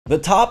The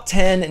top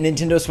 10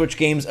 Nintendo Switch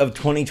games of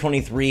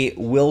 2023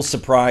 will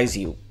surprise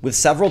you, with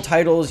several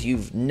titles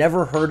you've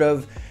never heard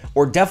of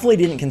or definitely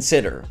didn't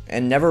consider,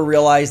 and never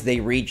realized they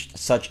reached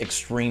such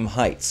extreme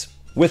heights.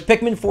 With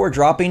Pikmin 4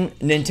 dropping,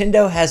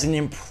 Nintendo has an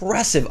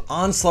impressive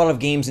onslaught of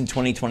games in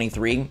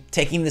 2023,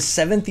 taking the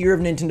 7th year of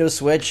Nintendo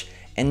Switch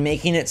and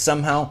making it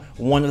somehow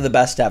one of the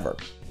best ever.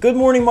 Good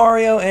morning,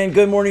 Mario, and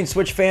good morning,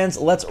 Switch fans.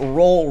 Let's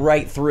roll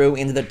right through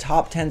into the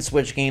top 10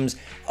 Switch games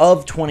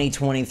of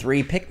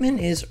 2023.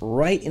 Pikmin is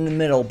right in the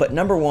middle, but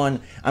number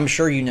one, I'm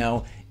sure you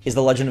know, is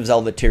The Legend of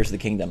Zelda Tears of the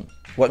Kingdom.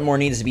 What more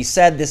needs to be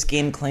said? This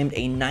game claimed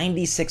a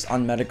 96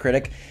 on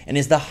Metacritic and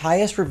is the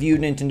highest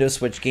reviewed Nintendo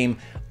Switch game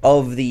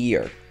of the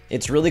year.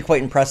 It's really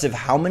quite impressive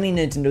how many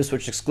Nintendo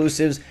Switch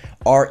exclusives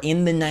are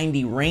in the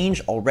 90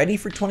 range already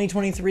for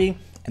 2023,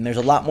 and there's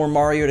a lot more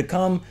Mario to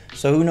come,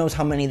 so who knows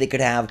how many they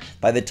could have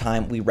by the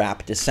time we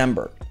wrap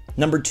December.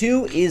 Number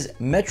two is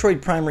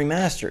Metroid Prime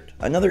Remastered,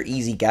 another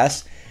easy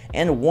guess,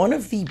 and one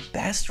of the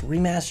best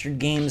remastered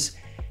games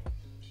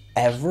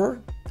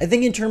ever. I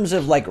think in terms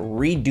of like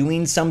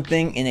redoing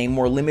something in a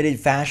more limited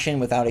fashion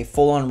without a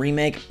full-on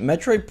remake,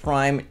 Metroid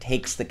Prime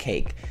takes the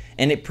cake.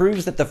 And it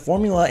proves that the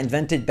formula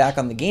invented back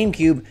on the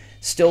GameCube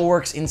still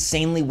works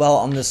insanely well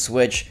on the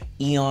Switch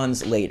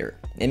eons later.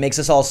 It makes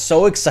us all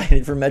so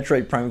excited for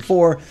Metroid Prime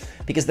 4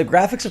 because the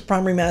graphics of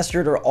Prime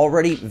Remastered are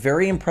already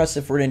very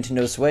impressive for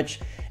Nintendo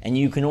Switch, and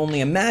you can only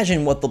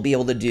imagine what they'll be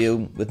able to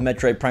do with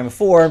Metroid Prime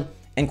 4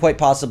 and quite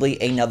possibly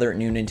another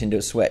new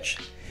Nintendo Switch.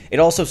 It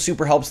also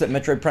super helps that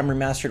Metroid Prime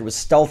Remastered was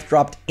stealth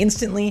dropped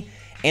instantly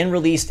and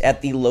released at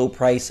the low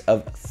price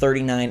of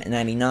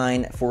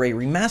 $39.99 for a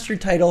remastered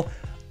title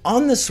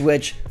on the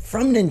Switch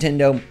from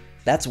Nintendo.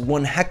 That's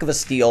one heck of a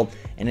steal,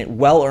 and it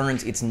well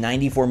earns its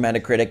 94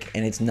 Metacritic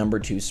and its number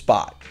 2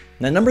 spot.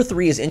 Now, number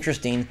 3 is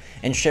interesting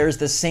and shares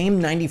the same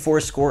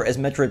 94 score as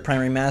Metroid Prime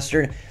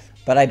Remastered,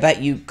 but I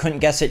bet you couldn't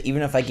guess it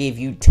even if I gave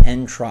you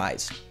 10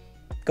 tries.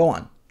 Go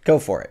on, go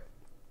for it.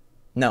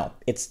 No,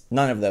 it's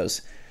none of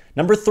those.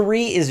 Number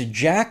 3 is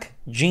Jack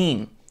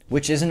Gene,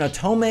 which is an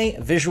otome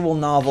visual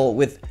novel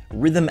with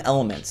rhythm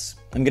elements.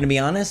 I'm gonna be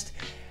honest,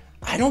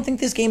 I don't think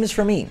this game is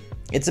for me.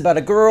 It's about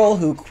a girl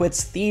who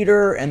quits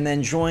theater and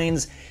then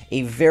joins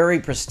a very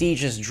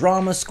prestigious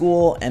drama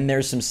school, and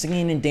there's some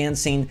singing and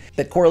dancing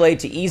that correlate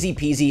to easy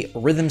peasy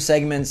rhythm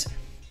segments.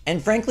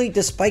 And frankly,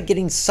 despite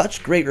getting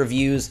such great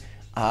reviews,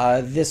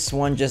 this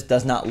one just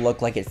does not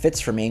look like it fits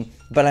for me,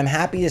 but I'm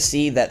happy to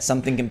see that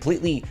something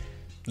completely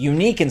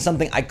unique and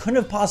something I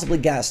couldn't have possibly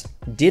guessed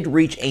did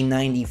reach a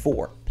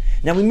 94.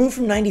 Now we move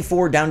from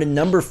 94 down to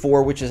number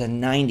 4, which is a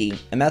 90,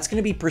 and that's going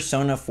to be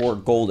Persona 4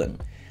 Golden.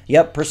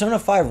 Yep, Persona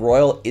 5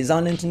 Royal is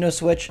on Nintendo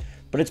Switch,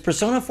 but it's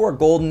Persona 4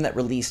 Golden that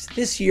released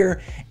this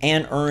year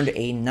and earned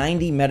a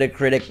 90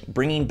 Metacritic,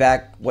 bringing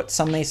back what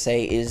some may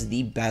say is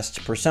the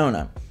best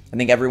Persona. I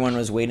think everyone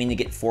was waiting to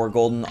get 4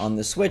 Golden on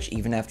the Switch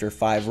even after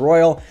 5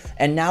 Royal,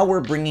 and now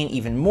we're bringing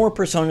even more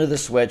Persona to the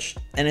Switch,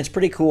 and it's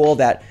pretty cool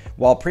that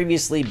while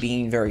previously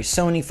being very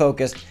Sony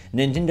focused,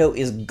 Nintendo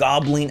is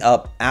gobbling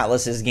up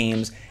Atlus's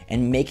games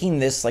and making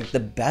this like the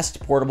best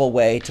portable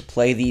way to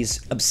play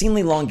these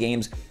obscenely long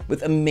games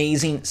with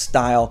amazing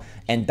style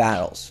and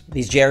battles.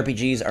 These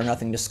JRPGs are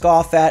nothing to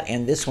scoff at,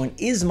 and this one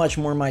is much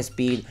more my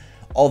speed,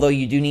 although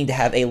you do need to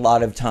have a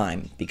lot of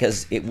time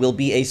because it will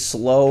be a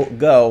slow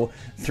go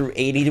through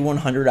 80 to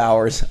 100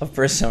 hours of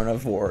Persona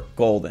 4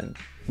 Golden.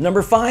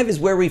 Number 5 is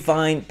where we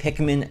find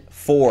Pikmin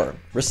 4,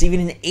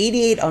 receiving an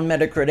 88 on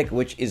Metacritic,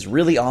 which is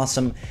really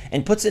awesome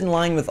and puts it in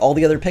line with all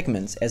the other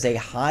Pikmins as a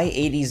high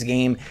 80s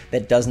game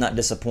that does not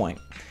disappoint.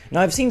 Now,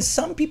 I've seen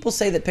some people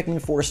say that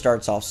Pikmin 4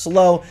 starts off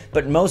slow,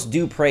 but most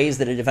do praise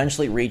that it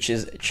eventually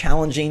reaches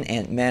challenging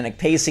and manic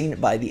pacing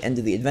by the end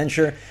of the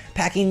adventure,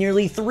 packing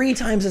nearly 3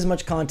 times as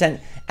much content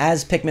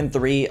as Pikmin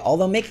 3,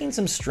 although making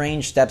some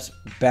strange steps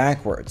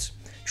backwards.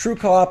 True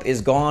co-op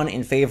is gone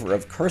in favor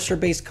of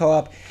cursor-based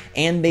co-op,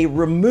 and they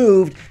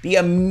removed the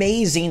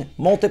amazing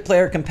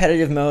multiplayer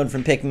competitive mode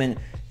from Pikmin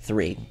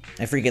 3.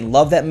 I freaking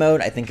love that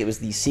mode. I think it was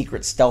the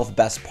secret stealth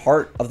best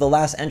part of the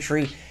last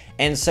entry,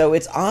 and so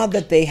it's odd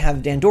that they have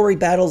Dandori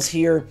battles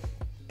here,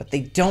 but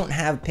they don't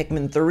have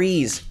Pikmin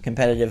 3's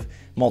competitive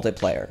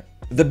multiplayer.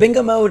 The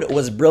bingo mode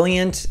was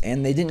brilliant,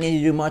 and they didn't need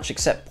to do much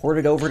except port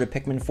it over to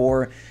Pikmin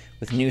 4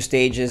 with new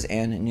stages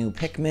and new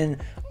Pikmin.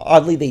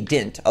 Oddly, they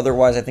didn't.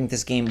 Otherwise, I think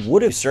this game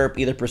would have usurped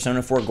either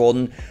Persona 4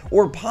 Golden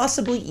or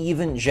possibly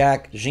even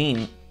Jack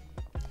Gene.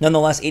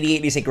 Nonetheless,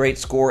 88 is a great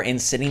score, and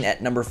sitting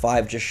at number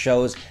 5 just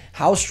shows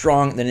how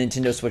strong the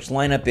Nintendo Switch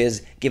lineup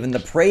is, given the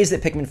praise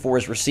that Pikmin 4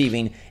 is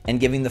receiving and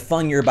giving the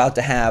fun you're about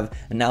to have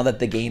now that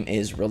the game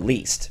is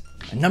released.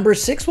 And number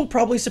 6 will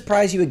probably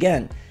surprise you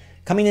again.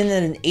 Coming in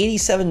at an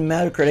 87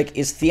 Metacritic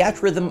is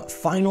Theatrhythm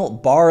Final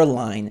Bar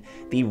Line,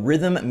 the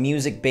rhythm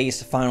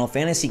music-based Final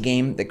Fantasy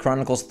game that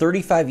chronicles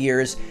 35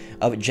 years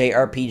of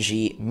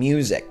JRPG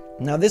music.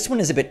 Now this one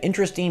is a bit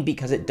interesting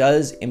because it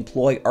does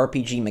employ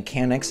RPG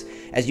mechanics,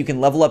 as you can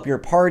level up your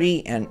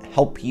party and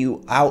help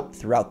you out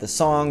throughout the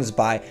songs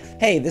by,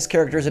 hey, this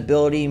character's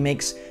ability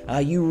makes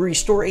you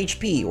restore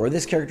HP, or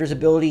this character's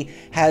ability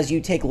has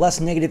you take less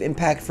negative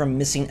impact from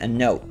missing a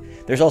note.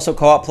 There's also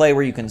co-op play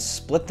where you can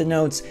split the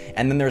notes,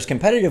 and then there's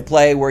competitive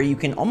play where you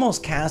can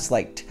almost cast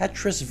like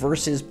Tetris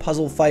versus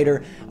Puzzle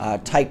Fighter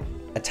type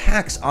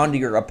attacks onto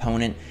your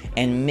opponent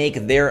and make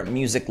their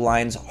music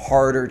lines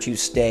harder to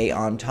stay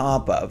on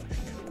top of.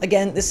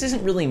 Again, this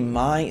isn't really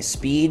my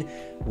speed.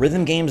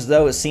 Rhythm games,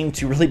 though, seem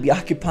to really be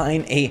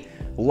occupying a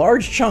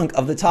large chunk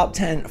of the top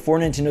 10 for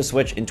Nintendo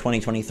Switch in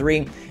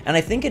 2023, and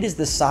I think it is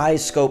the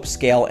size, scope,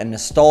 scale, and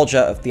nostalgia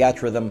of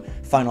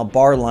Theatrhythm Final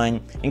Bar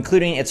line,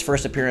 including its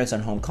first appearance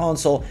on home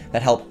console,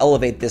 that help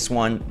elevate this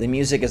one. The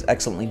music is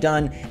excellently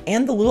done,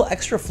 and the little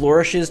extra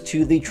flourishes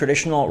to the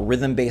traditional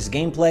rhythm-based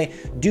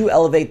gameplay do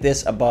elevate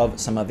this above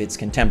some of its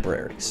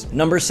contemporaries.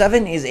 Number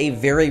 7 is a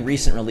very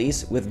recent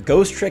release, with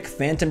Ghost Trick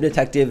Phantom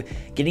Detective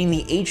getting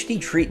the HD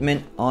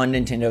treatment on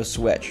Nintendo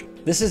Switch.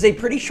 This is a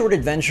pretty short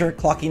adventure,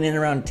 clocking in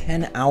around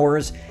 10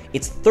 hours.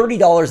 It's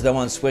 $30 though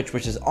on Switch,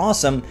 which is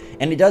awesome,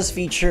 and it does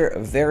feature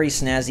very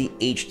snazzy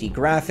HD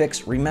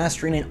graphics,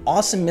 remastering an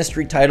awesome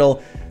mystery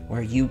title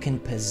where you can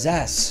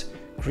possess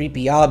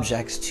creepy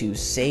objects to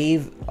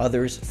save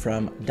others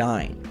from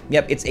dying.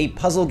 Yep, it's a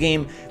puzzle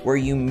game where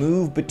you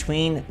move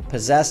between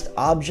possessed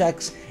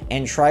objects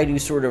and try to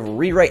sort of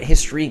rewrite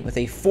history with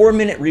a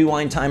 4-minute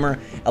rewind timer,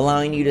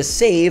 allowing you to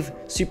save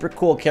super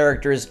cool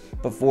characters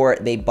before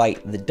they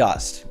bite the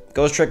dust.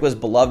 Ghost Trick was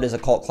beloved as a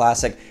cult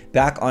classic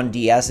back on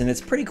DS, and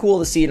it's pretty cool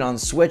to see it on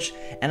Switch,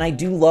 and I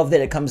do love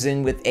that it comes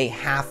in with a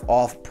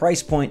half-off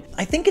price point.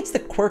 I think it's the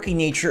quirky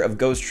nature of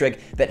Ghost Trick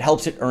that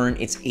helps it earn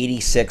its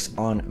 86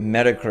 on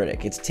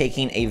Metacritic. It's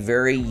taking a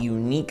very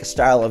unique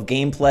style of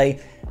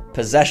gameplay,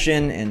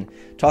 possession, and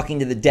talking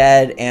to the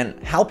dead, and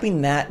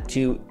helping that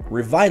to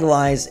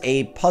revitalize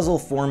a puzzle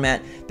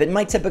format that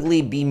might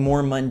typically be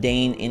more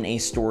mundane in a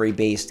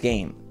story-based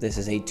game. This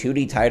is a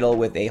 2D title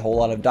with a whole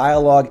lot of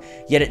dialogue,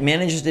 yet it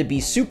manages to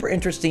be super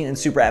interesting and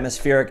super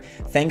atmospheric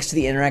thanks to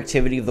the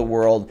interactivity of the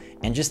world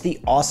and just the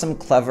awesome,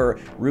 clever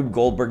Rube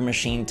Goldberg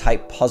machine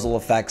type puzzle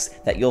effects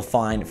that you'll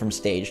find from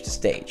stage to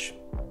stage.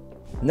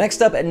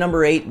 Next up at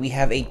number 8, we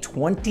have a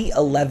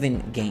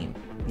 2011 game.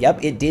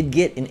 Yep, it did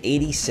get an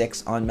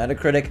 86 on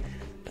Metacritic,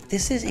 but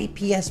this is a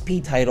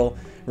PSP title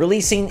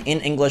releasing in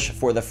English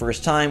for the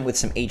first time with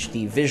some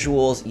HD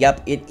visuals.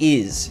 Yep, it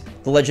is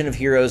The Legend of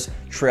Heroes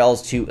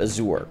Trails to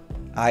Azure.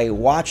 I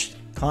watched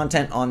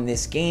content on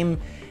this game,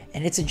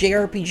 and it's a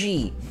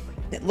JRPG.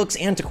 It looks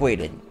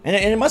antiquated, and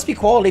it must be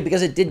quality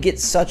because it did get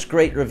such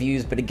great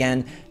reviews, but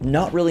again,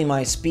 not really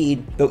my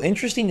speed, though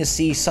interesting to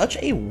see such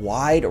a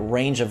wide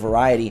range of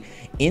variety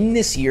in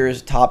this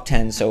year's top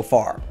 10 so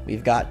far.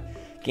 We've got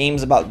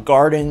games about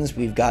gardens,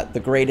 we've got the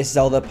greatest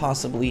Zelda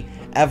possibly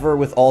ever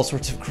with all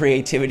sorts of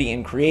creativity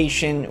and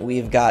creation,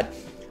 we've got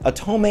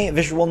Otome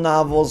visual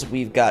novels,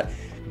 we've got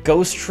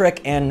Ghost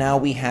Trick, and now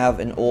we have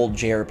an old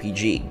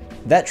JRPG.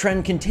 That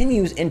trend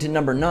continues into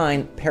number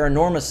 9,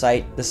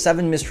 Paranormasight, The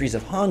Seven Mysteries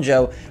of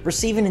Honjo,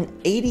 receiving an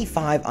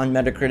 85 on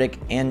Metacritic,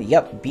 and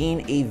yep,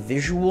 being a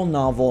visual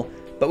novel,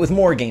 but with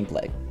more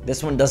gameplay.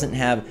 This one doesn't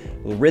have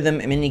rhythm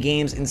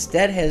minigames,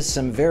 instead has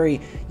some very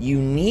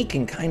unique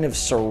and kind of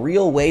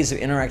surreal ways of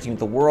interacting with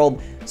the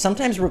world,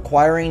 sometimes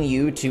requiring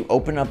you to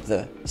open up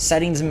the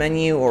settings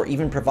menu or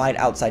even provide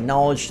outside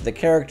knowledge to the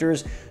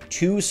characters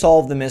to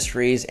solve the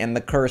mysteries and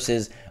the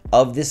curses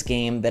of this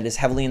game that is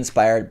heavily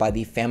inspired by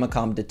the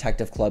Famicom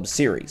Detective Club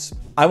series.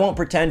 I won't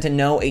pretend to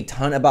know a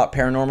ton about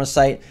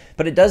Paranormasight,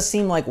 but it does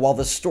seem like while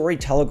the story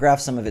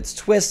telegraphs some of its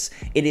twists,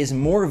 it is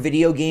more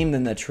video game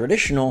than the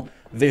traditional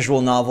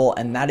visual novel,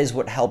 and that is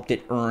what helped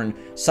it earn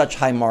such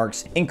high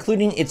marks,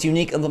 including its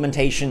unique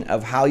implementation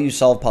of how you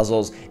solve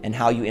puzzles and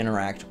how you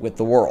interact with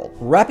the world.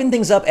 Wrapping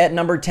things up at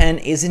number 10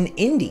 is an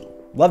indie.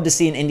 Love to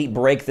see an indie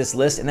break this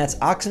list, and that's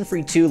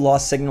Oxenfree 2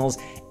 Lost Signals,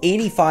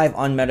 85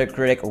 on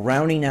Metacritic,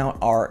 rounding out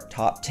our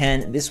top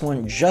 10. This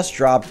one just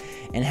dropped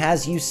and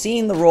has you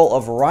seeing the role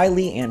of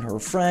Riley and her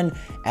friend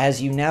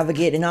as you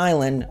navigate an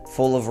island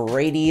full of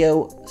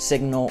radio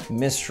signal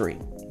mystery.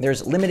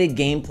 There's limited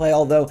gameplay,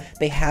 although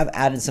they have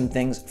added some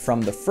things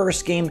from the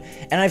first game,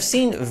 and I've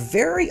seen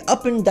very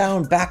up and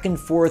down, back and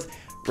forth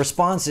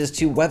responses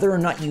to whether or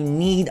not you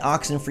need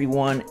Oxenfree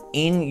 1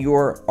 in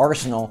your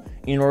arsenal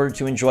in order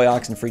to enjoy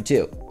Oxenfree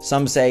 2.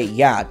 Some say,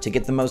 yeah, to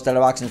get the most out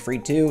of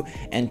Oxenfree 2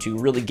 and to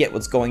really get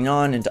what's going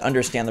on and to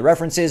understand the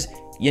references,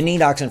 you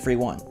need Oxenfree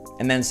 1.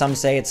 And then some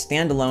say it's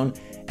standalone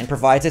and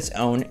provides its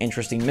own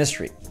interesting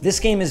mystery. This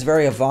game is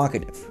very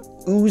evocative,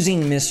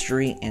 oozing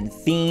mystery and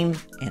theme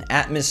and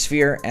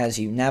atmosphere as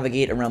you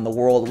navigate around the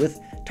world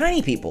with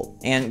tiny people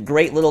and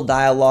great little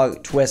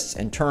dialogue, twists,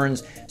 and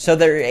turns so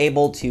they're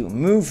able to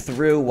move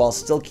through while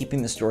still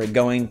keeping the story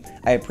going.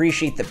 I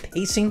appreciate the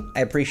pacing.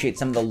 I appreciate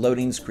some of the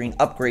loading screen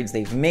upgrades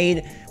they've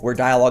made where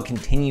dialogue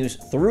continues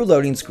through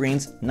loading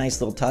screens.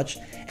 Nice little touch.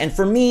 And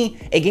for me,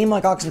 a game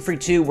like Oxenfree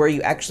 2 where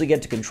you actually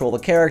get to control the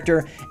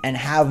character and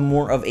have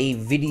more of a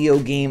video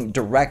game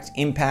direct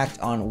impact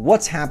on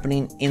what's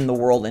happening in the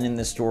world and in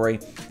the story,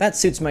 that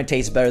suits my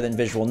taste better than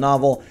visual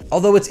novel.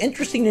 Although it's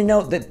interesting to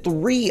note that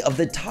 3 of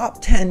the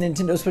top 10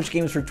 Nintendo Switch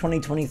games for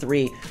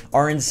 2023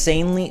 are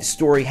insanely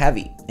story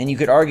heavy. And you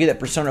could argue that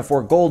Persona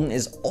 4 Golden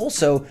is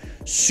also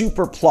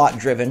super plot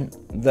driven,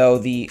 though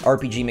the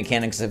RPG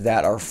mechanics of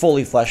that are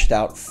fully fleshed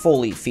out,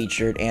 fully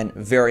featured, and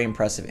very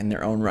impressive in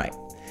their own right.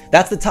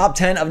 That's the top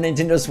 10 of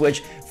Nintendo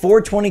Switch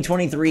for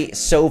 2023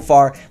 so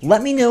far.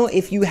 Let me know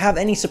if you have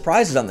any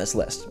surprises on this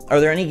list. Are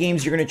there any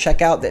games you're going to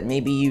check out that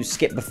maybe you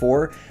skipped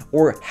before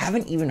or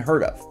haven't even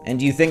heard of? And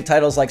do you think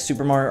titles like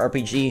Super Mario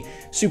RPG,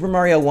 Super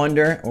Mario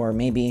Wonder, or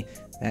maybe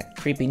that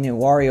creepy new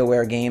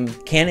WarioWare game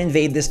can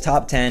invade this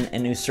top 10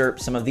 and usurp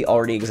some of the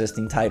already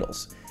existing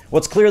titles?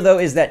 What's clear though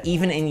is that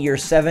even in year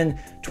 7,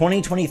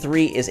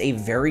 2023 is a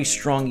very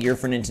strong year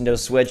for Nintendo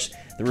Switch.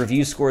 The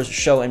review scores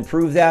show and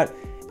prove that,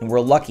 and we're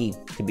lucky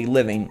to be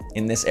living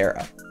in this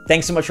era.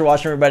 Thanks so much for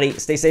watching, everybody.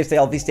 Stay safe, stay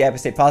healthy, stay happy,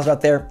 stay positive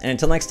out there. And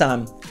until next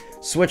time,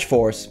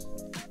 SwitchForce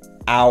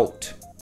out.